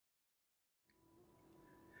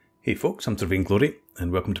Hey folks, I'm Terrarum Glory,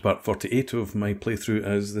 and welcome to part 48 of my playthrough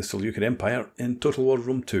as the Seleucid Empire in Total War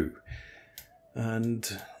Rome 2.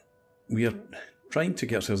 And we are trying to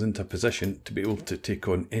get ourselves into a position to be able to take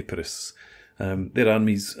on Epirus. Their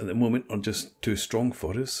armies at the moment are just too strong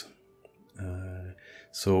for us.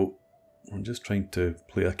 So we're just trying to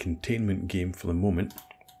play a containment game for the moment.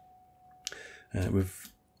 We've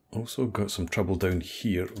also got some trouble down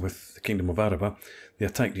here with the Kingdom of Araba. They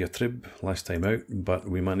attacked Yathrib last time out, but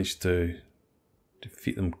we managed to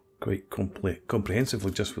defeat them quite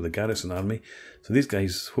comprehensively just with the garrison army. So these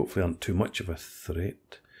guys hopefully aren't too much of a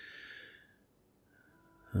threat.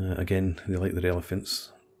 Again, they like their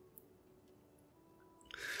elephants.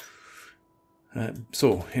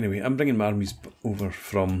 So anyway, I'm bringing my armies over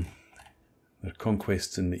from their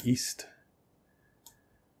conquests in the east.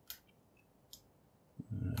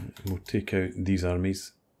 We'll take out these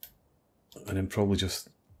armies and then probably just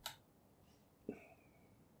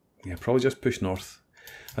push north.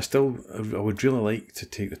 I would really like to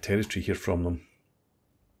take the territory here from them,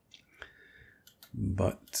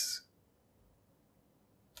 but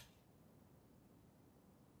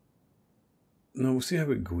no, we'll see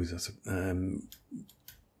how it goes.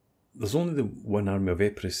 There's only the one army of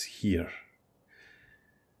Epirus here,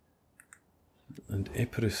 and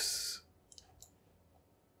Epirus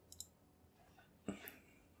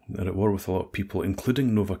are at war with a lot of people,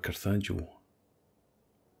 including Nova Carthago.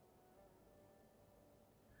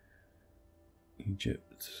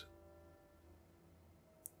 Egypt.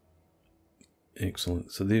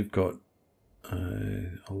 Excellent. So they've got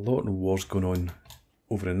a lot of wars going on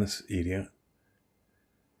over in this area.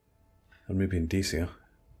 Or maybe in Dacia.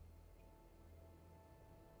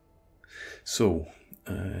 So,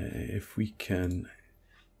 if we can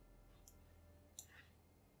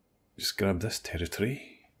just grab this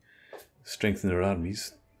territory, strengthen their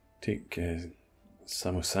armies, take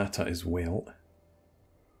Samosata as well,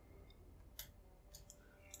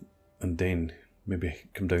 and then maybe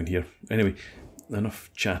come down here. Anyway, enough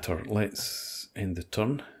chatter. Let's end the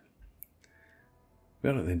turn.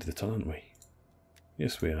 We're at the end of the turn, aren't we?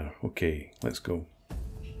 Yes, we are. Okay, let's go.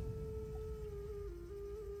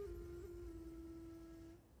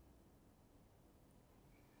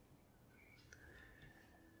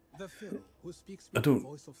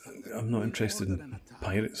 I'm not interested in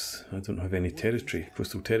pirates. I don't have any territory,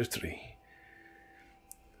 coastal territory.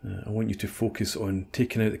 I want you to focus on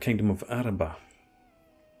taking out the Kingdom of Araba.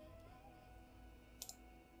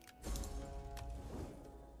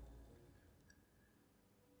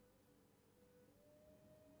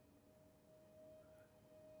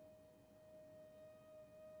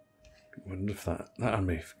 I wonder if that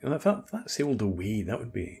army, if that sailed away, that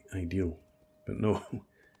would be ideal. But no.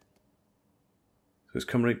 So it's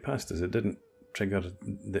come right past us. It didn't trigger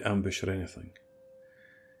the ambush or anything.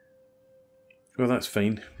 Well, that's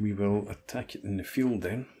fine. We will attack it in the field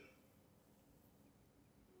then.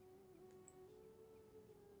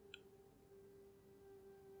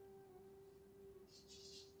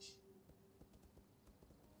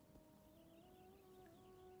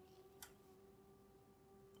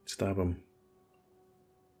 Stab him.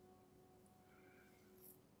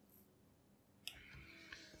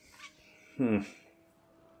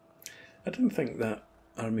 I didn't think that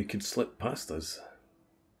army could slip past us.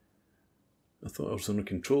 I thought our zone of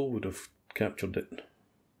control would have captured it.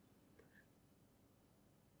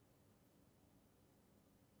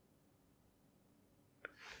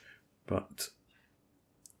 But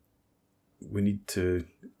we need to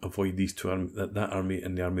avoid these two armies, that army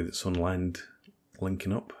and the army that's on land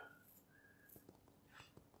linking up.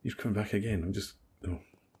 You're coming back again. I'm just... Oh.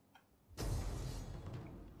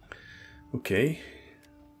 Okay.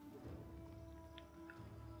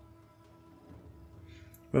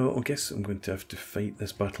 Well, I guess I'm going to have to fight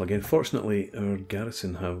this battle again. Fortunately, our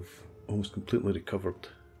garrison have almost completely recovered.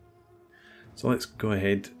 So let's go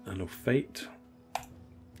ahead and I'll fight.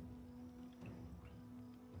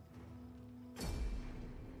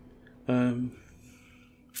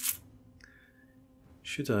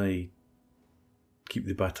 Should I keep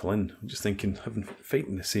the battle in? I'm just thinking,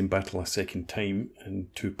 fighting the same battle a second time in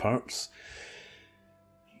two parts,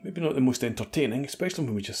 maybe not the most entertaining, especially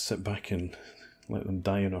when we just sit back and let them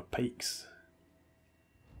die on our pikes.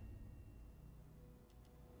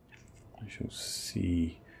 I shall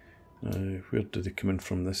see. Where did they come in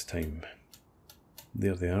from this time?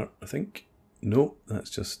 There they are, I think. No, that's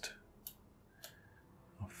just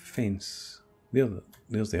a fence.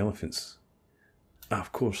 There's the elephants. Ah,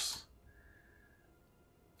 of course.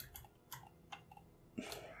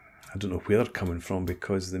 I don't know where they're coming from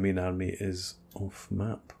because the main army is off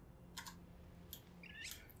map.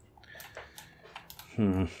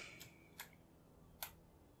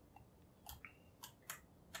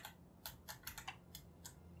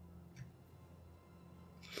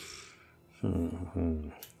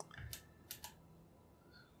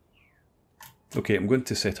 Okay, I'm going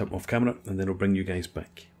to set up off camera and then I'll bring you guys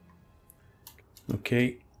back.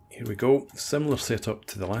 Okay, here we go. Similar setup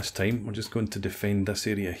to the last time. We're just going to defend this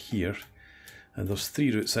area here. And there's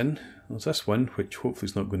 3 routes in. There's this one, which hopefully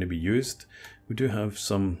is not going to be used. We do have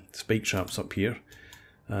some spike traps up here.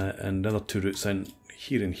 And another 2 routes in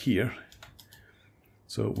here and here.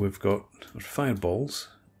 So we've got our fireballs.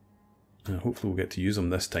 Hopefully we'll get to use them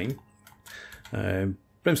this time.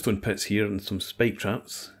 Brimstone pits here and some spike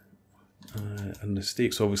traps. And the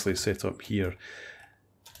stakes obviously set up here.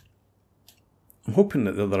 I'm hoping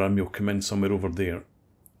that the other army will come in somewhere over there.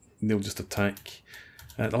 They'll just attack.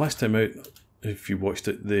 The last time out, if you watched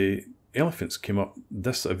it, the elephants came up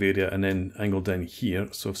this sort of area and then angled in here.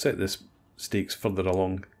 So I've set this stakes further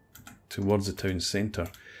along towards the town centre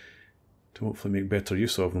to hopefully make better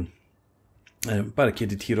use of them.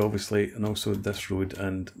 Barricaded here obviously, and also this road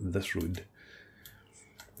and this road.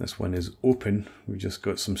 This one is open. We've just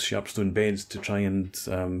got some sharpstone beds to try and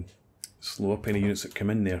slow up any units that come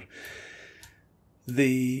in there.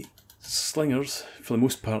 The slingers, for the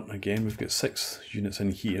most part, again, we've got 6 units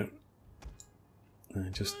in here.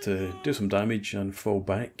 Just to do some damage and fall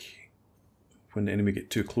back when the enemy get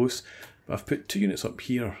too close. But I've put 2 units up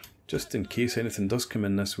here, just in case anything does come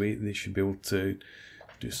in this way, they should be able to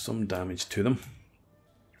do some damage to them.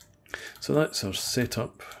 So that's our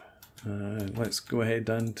setup. Let's go ahead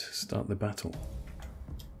and start the battle.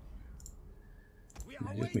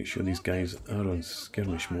 Just make sure these guys are on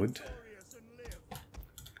skirmish mode.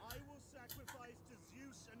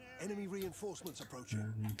 Enemy reinforcements approaching.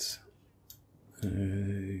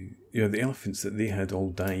 And yeah, the elephants that they had all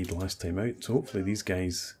died last time out, so hopefully these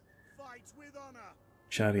guys,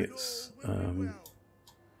 chariots,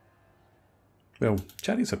 well,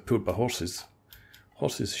 chariots are pulled by horses.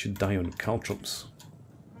 Horses should die on caltrops.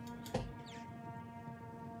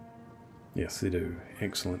 Yes, they do.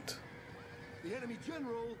 Excellent. The enemy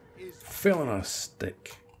general is Fell on a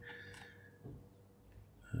stick.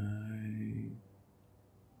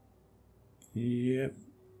 Yep,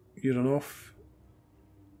 you're on off.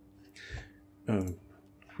 Oh,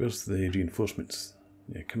 where's the reinforcements?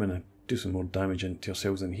 Yeah, come in and do some more damage into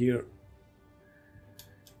yourselves in here.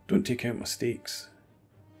 Don't take out my stakes.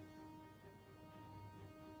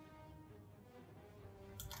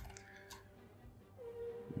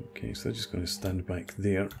 Okay, so they're just going to stand back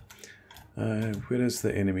there. Where is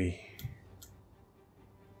the enemy?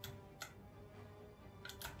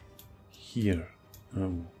 Here.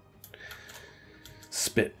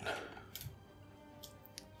 Spit.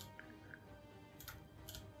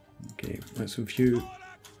 Okay, let's review.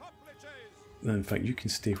 In fact, you can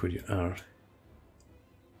stay where you are.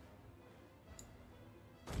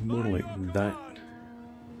 More like that.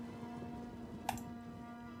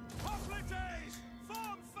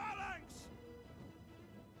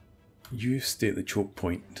 You stay at the choke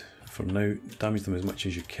point for now. Damage them as much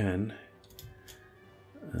as you can.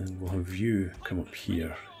 And we'll have you come up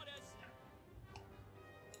here.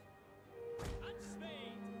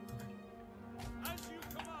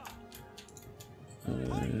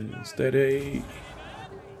 Steady.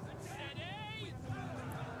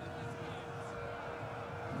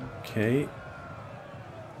 Okay.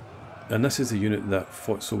 And this is the unit that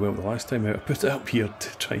fought so well the last time out. I put it up here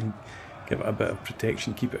to try and give it a bit of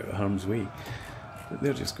protection, keep it out of harm's way. But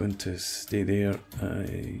they're just going to stay there.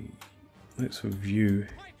 Let's have you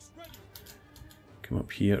come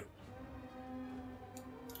up here.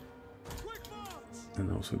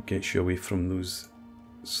 And also get you away from those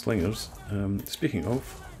slingers. Speaking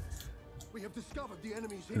of, we have discovered the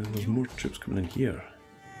enemy's there's more troops coming in here.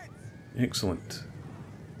 Excellent.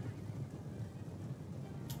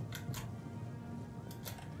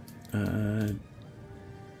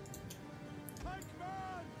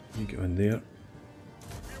 You get in there.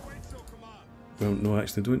 Well, no,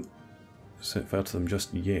 actually don't set fire to them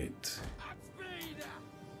just yet.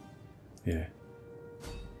 Yeah.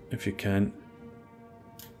 If you can,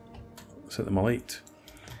 set them alight.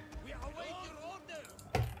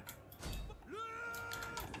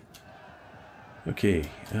 Okay.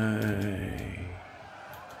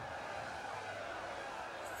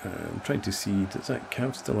 I'm trying to see, is that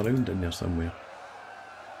cav still around in there somewhere?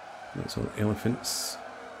 That's all elephants.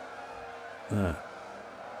 Ah,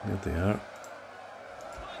 there they are.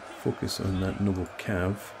 Focus on that noble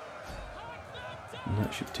cav. And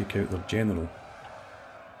that should take out their general.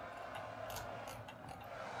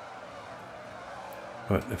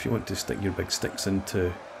 But if you want to stick your big sticks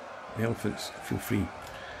into the elephants, feel free.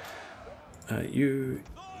 You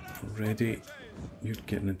ready? You're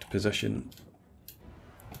getting into position.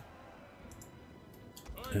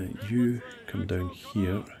 You come down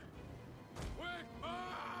here.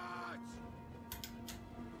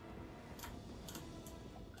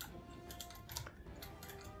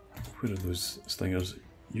 Where are those slingers?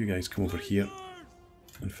 You guys come over here.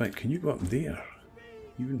 In fact, can you go up there?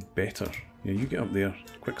 Even better. Yeah, you get up there,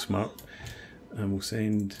 quick smart, and we'll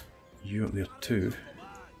send you up there too.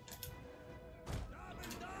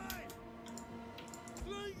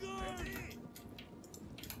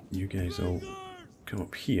 You guys all come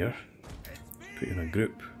up here, put you in a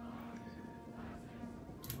group.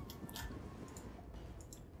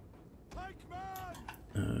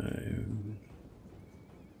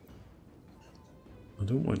 I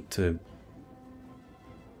don't want to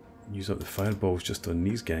use up the fireballs just on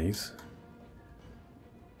these guys.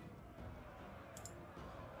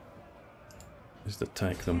 Just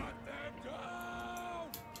attack them.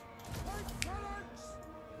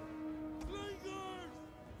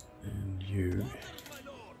 And you...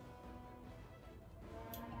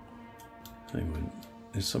 Hang on.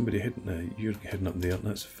 Is somebody hidden? No, you're hidden up there,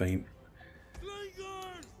 that's fine.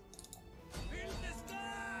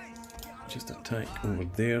 Just attack over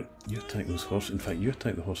there. You attack those horses. In fact, you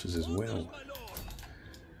attack the horses as well.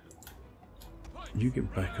 You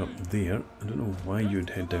get back up there. I don't know why you'd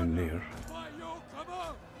head down there.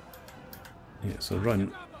 Yeah, so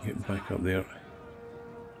run. Get back up there.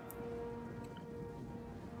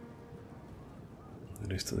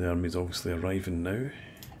 The rest of the army is obviously arriving now.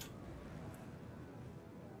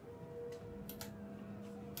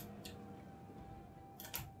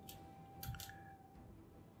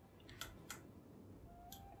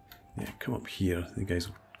 Yeah, come up here. The guys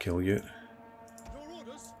will kill you.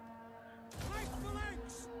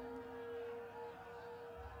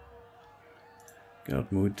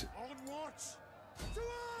 Guard mode.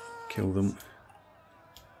 Kill them.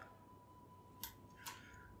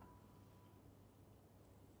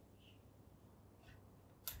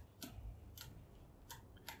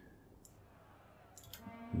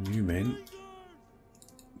 New men.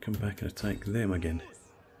 Come back and attack them again.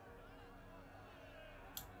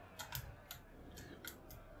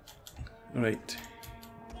 Alright.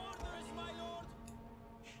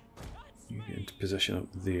 You get into position up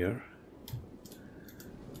there.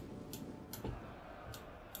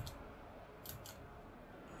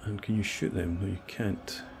 And can you shoot them? No, you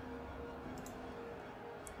can't.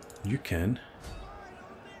 You can.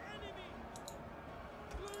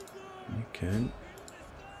 You can.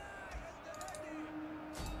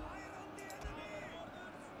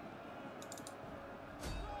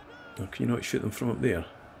 Or can you not shoot them from up there?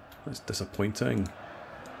 That's disappointing.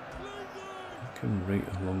 Come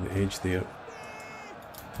right along the edge there.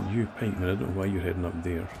 And you, Pikeman, I don't know why you're heading up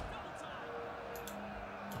there.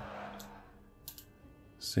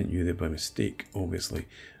 Sent you there by mistake, obviously.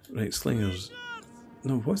 Right, slingers.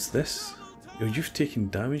 No, what's this? Oh, you've taken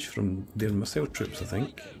damage from their missile troops, I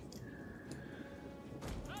think.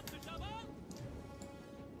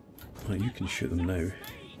 Right, you can shoot them now.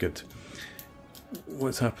 Good.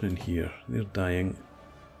 What's happening here? They're dying,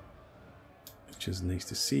 which is nice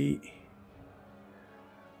to see.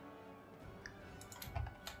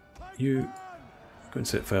 You go and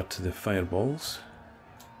set fire to the fireballs.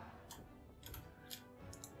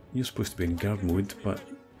 You're supposed to be in guard mode, but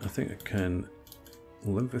I think I can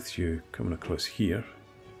live with you coming across here.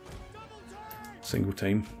 Single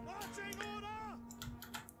time.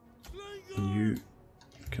 And you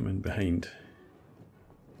come in behind.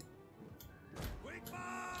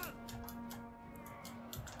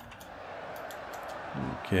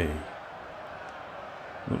 Okay.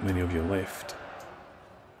 Not many of you left.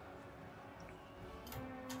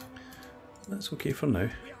 That's okay for now.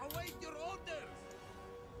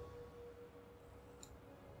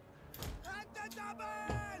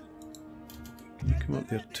 Can you come up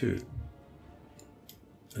there too?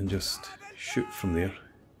 And just shoot from there.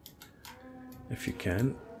 If you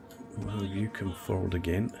can. We'll have you come forward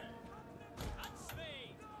again.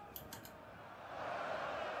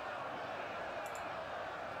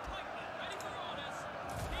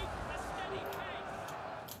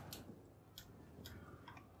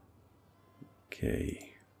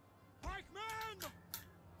 Okay.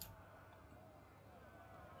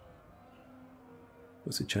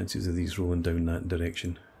 What's the chances of these rolling down that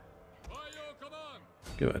direction?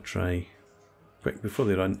 Give it a try. Quick, before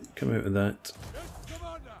they run, come out of that.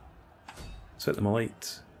 Set them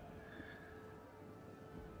alight.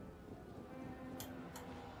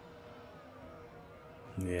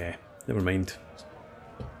 Yeah, never mind.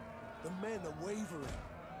 The men are wavering.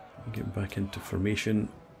 Get back into formation.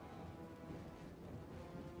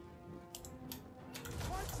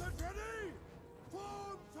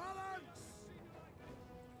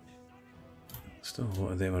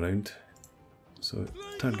 them around. So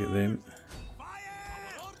target them.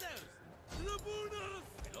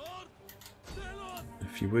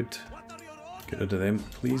 If you would, get rid of them,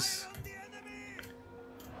 please.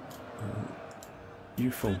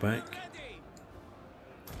 You fall back.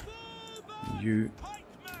 You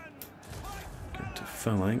go to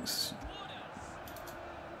phalanx.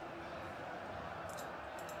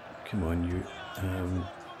 Come on, you.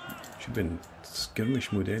 Should be in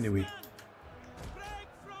skirmish mode anyway.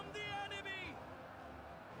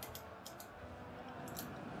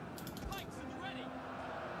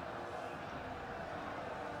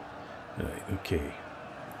 Right, okay.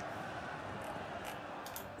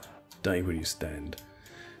 Die where you stand.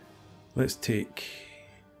 Let's take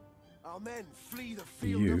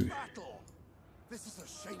you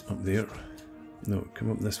up there. No,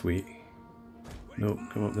 come up this way. No,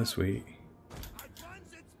 come up this way.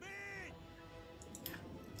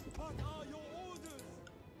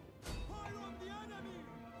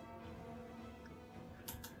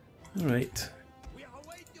 Alright.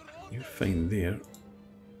 You're fine there.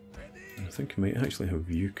 I think I might actually have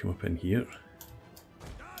you come up in here.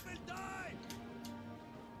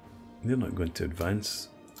 They're not going to advance.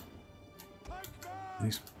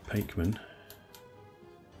 These pikemen,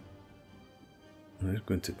 they're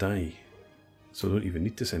going to die. So I don't even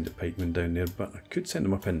need to send a pikeman down there, but I could send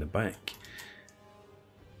them up in the back.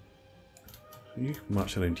 You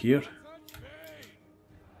march around here.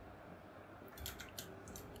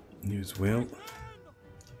 You as well.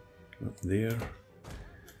 Come up there.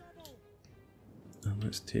 And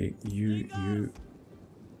let's take you.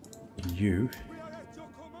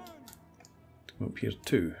 Come up here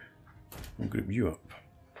too. We'll group you up.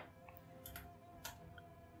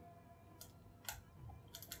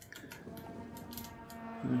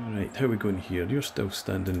 Alright, how are we going here? You're still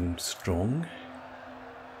standing strong.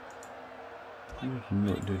 You're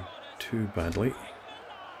not doing too badly.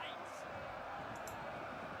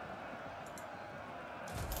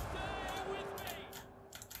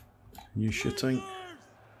 You shooting?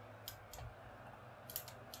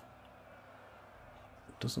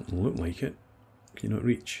 Doesn't look like it. Can you not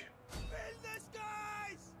reach?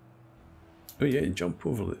 Oh yeah, jump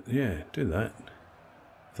over it. Yeah, do that.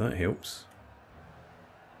 If that helps.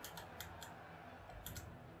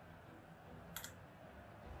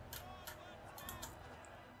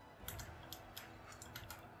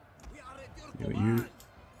 You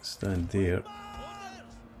stand there.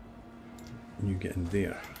 You get in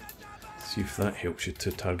there. See if that helps you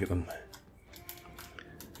to target them.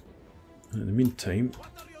 In the meantime,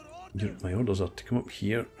 my orders are to come up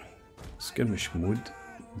here, skirmish mode,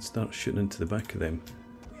 and start shooting into the back of them.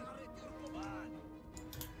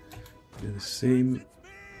 Do the same,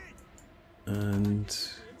 and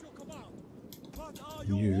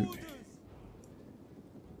you,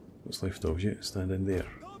 what's left of you, stand in there.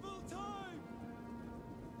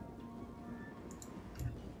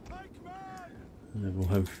 And then we'll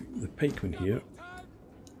have the pikeman here.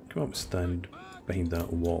 Come up and stand behind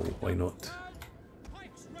that wall, why not?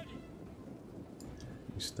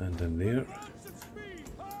 You stand in there.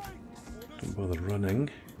 Don't bother running.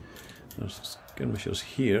 There's skirmishers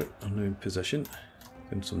here, are now in position,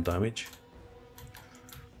 doing some damage.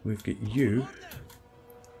 We've got you.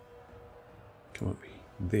 Come up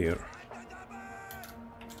there.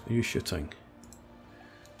 Are you shooting?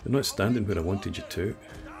 You're not standing where I wanted you to.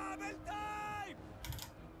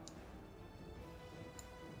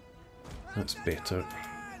 That's better.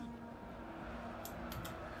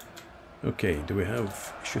 Okay, do we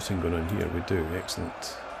have shooting going on here? We do,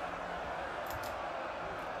 excellent.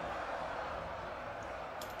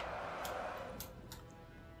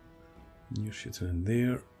 You're shooting in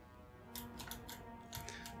there.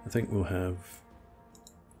 I think we'll have,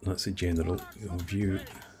 that's a general, we'll have you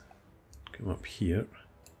come up here.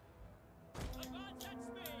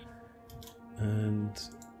 And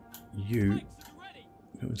you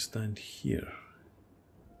go and stand here.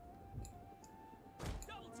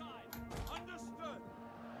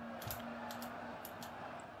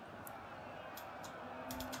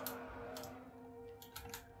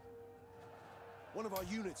 One of our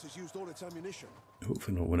units has used all its ammunition.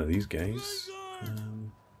 Hopefully not one of these guys.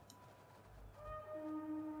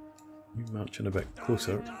 You marching a bit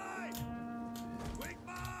closer.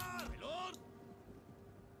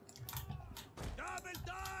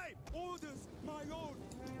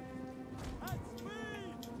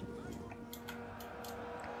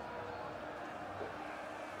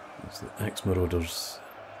 The Axe Marauders,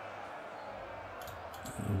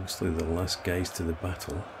 obviously the last guys to the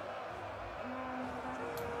battle.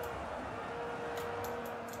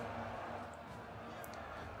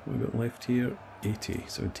 What have we got left here? 80,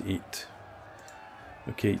 78.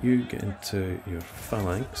 Okay, you get into your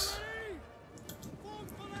phalanx.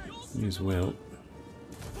 You as well.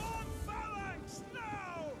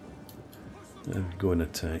 And go and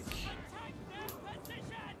attack.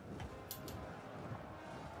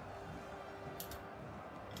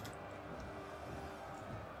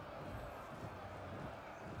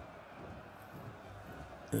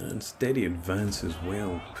 And steady advance as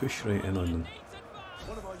well. Push right in on them.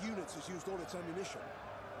 One of our units has used all its ammunition.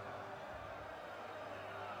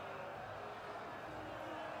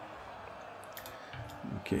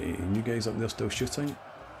 Okay, and you guys up there still shooting?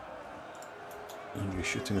 Are you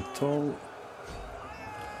shooting at all?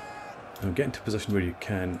 Now get into a position where you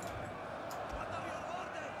can.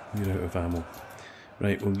 You're out of ammo.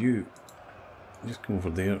 Right, well you just come over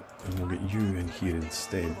there and we'll get you in here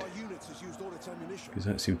instead. Because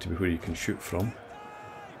that seemed to be where you can shoot from.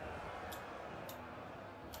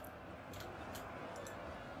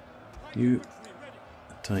 You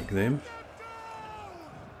attack them.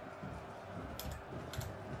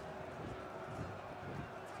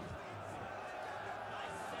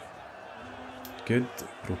 Good,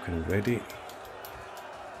 broken already.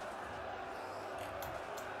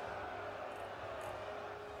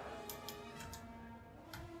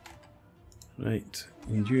 Right,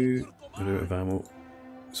 and you are out of ammo,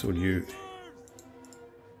 so are you.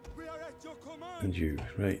 And you,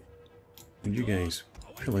 right. And you guys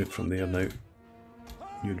pull out from there now.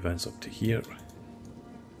 You advance up to here.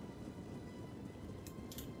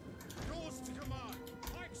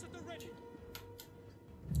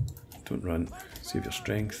 Don't run, save your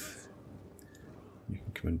strength. You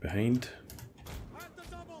can come in behind.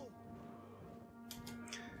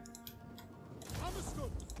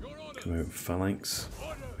 Come out phalanx,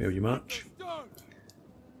 where you march.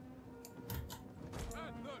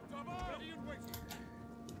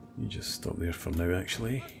 You just stop there for now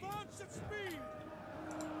actually.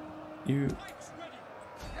 You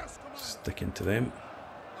stick into them.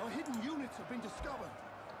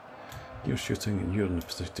 You're shooting and you're in a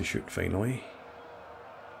position to shoot finally.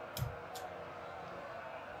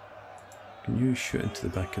 Can you shoot into the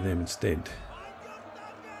back of them instead?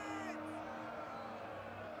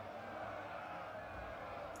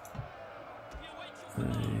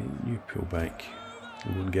 You pull back,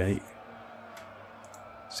 little guy.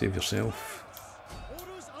 Save yourself.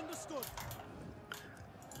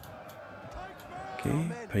 Okay,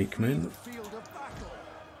 pikemen.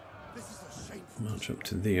 March up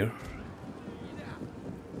to there.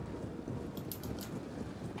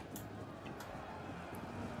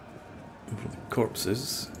 Over the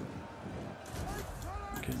corpses.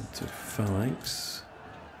 Get into phalanx.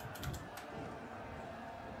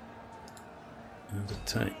 And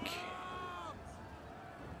attack.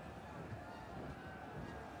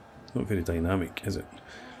 Not very dynamic, is it?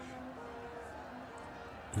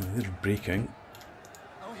 Oh, they're breaking.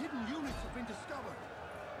 Our hidden units have been discovered.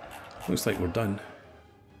 Looks like we're done.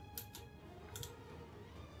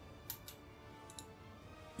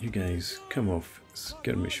 You guys come off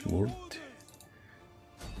skirmish mode.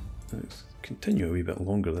 Let's continue a wee bit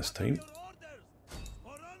longer this time.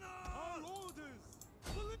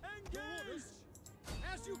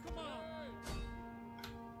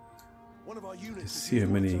 To see how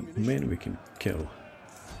many men we can kill.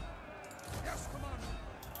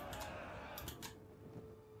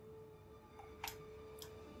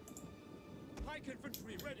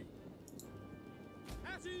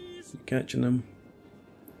 You catching them?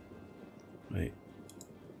 Right.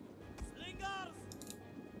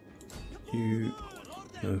 You.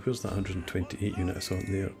 Now, where's that 128 unit I saw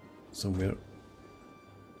there somewhere?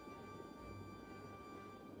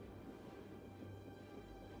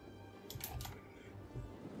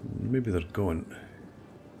 Maybe they're gone.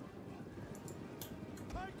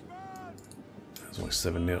 There's only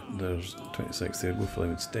 7 there. There's 26 there. Go for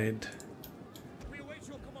them instead.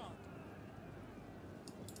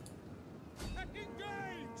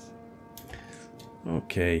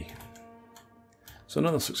 Okay. So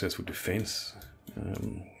another successful defence.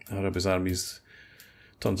 Araba's armies,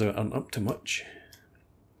 turns out, aren't up to much.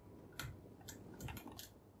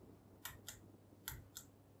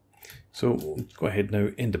 So we'll go ahead now,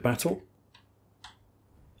 end the battle.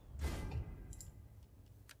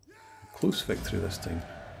 Close victory this time.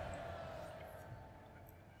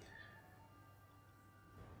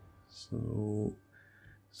 So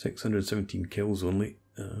 617 kills only.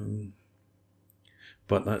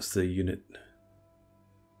 But that's the unit.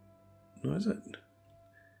 No, is it?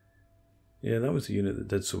 Yeah, that was the unit that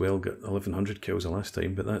did so well, got 1100 kills the last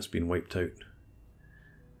time, but that's been wiped out.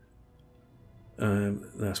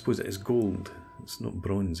 I suppose it is gold. It's not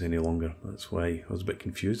bronze any longer. That's why I was a bit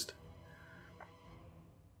confused.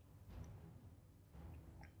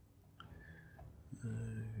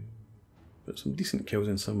 But some decent kills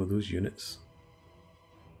in some of those units.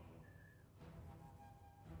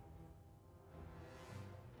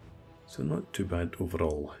 So not too bad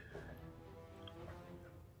overall.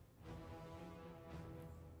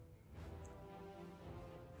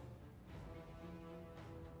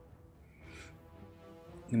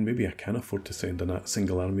 And maybe I can afford to send a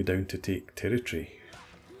single army down to take territory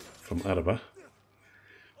from Araba,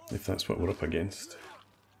 if that's what we're up against.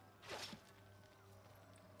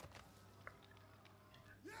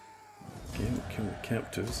 Again, kill the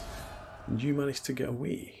captives. And you managed to get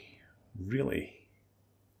away? Really?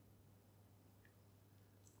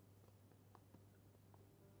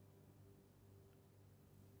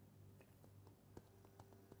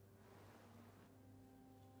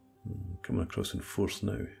 Coming across in force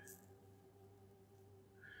now.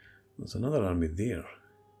 There's another army there.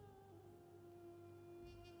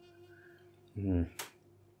 So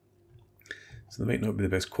they might not be the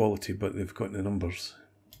best quality, but they've got the numbers.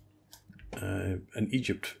 And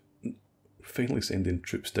Egypt finally sending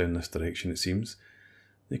troops down this direction, it seems.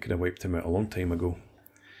 They could have wiped him out a long time ago.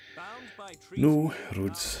 No,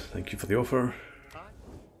 Rhodes, thank you for the offer.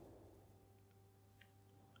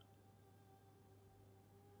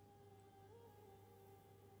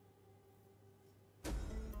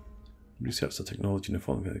 Research the technology in the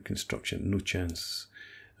following construction, no chance.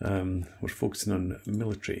 We're focusing on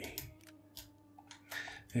military.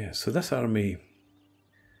 Yeah, so this army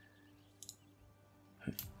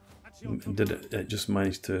it just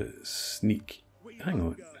managed to sneak. Hang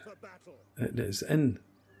on, it is in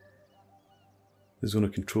the zone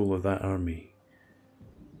of control of that army.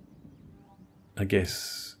 I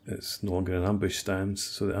guess it's no longer an ambush stance,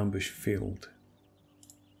 so the ambush failed.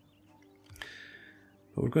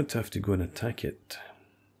 But we're going to have to go and attack it,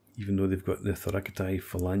 even though they've got the Thoracitai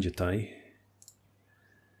Phalangitai.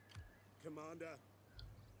 Commander.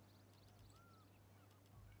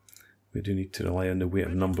 We do need to rely on the weight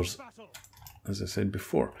of numbers, as I said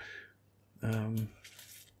before. I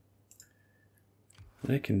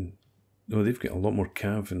reckon, no, they've got a lot more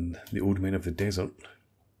cav than the old men of the desert.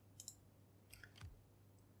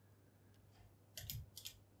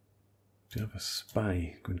 Do you have a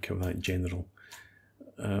spy? Go and kill that general.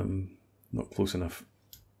 Not close enough.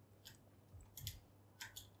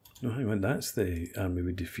 No, hang on, that's the army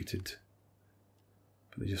we defeated.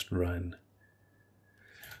 But they just ran.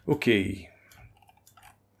 Okay.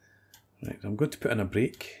 Right, I'm going to put in a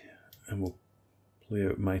break and we'll play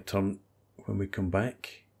out my turn when we come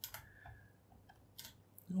back.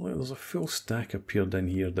 Oh, there's a full stack appeared in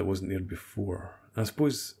here that wasn't there before. I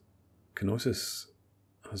suppose Knossos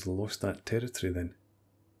has lost that territory then.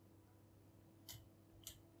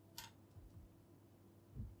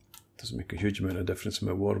 Doesn't make a huge amount of difference in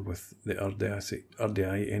my war with the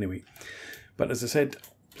RDI anyway. But as I said,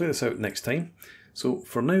 play this out next time. So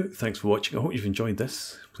for now, thanks for watching. I hope you've enjoyed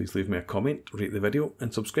this. Please leave me a comment, rate the video,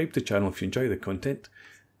 and subscribe to the channel if you enjoy the content.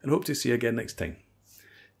 And hope to see you again next time.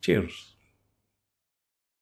 Cheers.